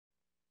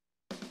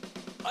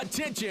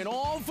Attention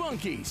all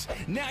Funkies!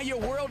 Now your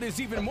world is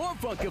even more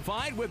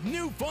funkified with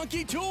new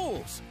funky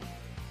tools.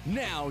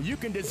 Now you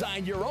can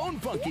design your own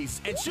Funkies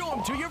and show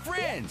them to your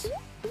friends.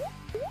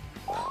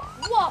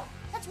 Whoa,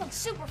 that's one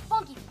super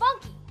funky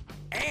funky.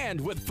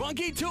 And with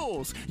funky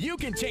tools, you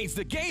can change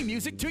the game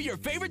music to your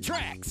favorite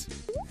tracks.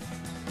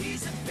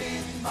 He's a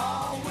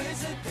pinball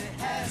wizard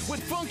that has...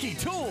 With funky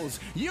tools,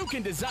 you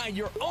can design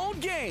your own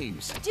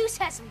games. Deuce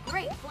has some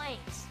great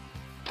flames.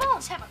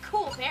 Phones have a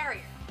cool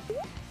barrier.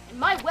 And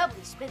my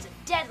Webley spins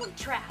a deadly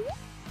trap.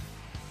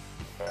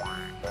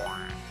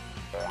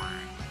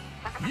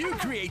 You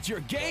create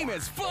your game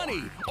as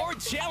funny or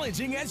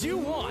challenging as you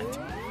want.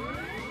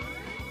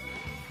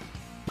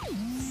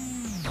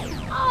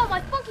 Oh,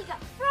 my funky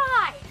got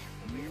fried!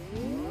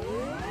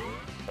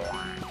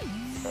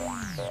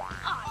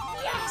 Oh,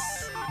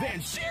 yes! Then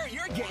share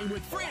your game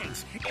with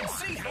friends and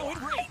see how it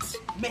rates.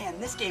 Man,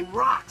 this game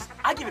rocks.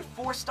 I give it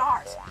 4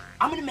 stars.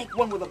 I'm gonna make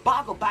one with a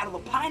boggle battle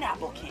of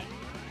Pineapple King.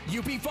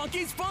 UP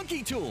Funky's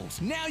Funky Tools.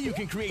 Now you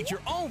can create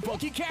your own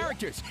funky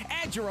characters,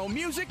 add your own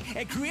music,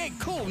 and create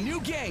cool new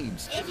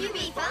games. If you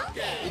be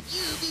funky. If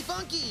you be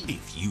funky.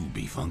 If you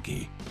be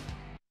funky.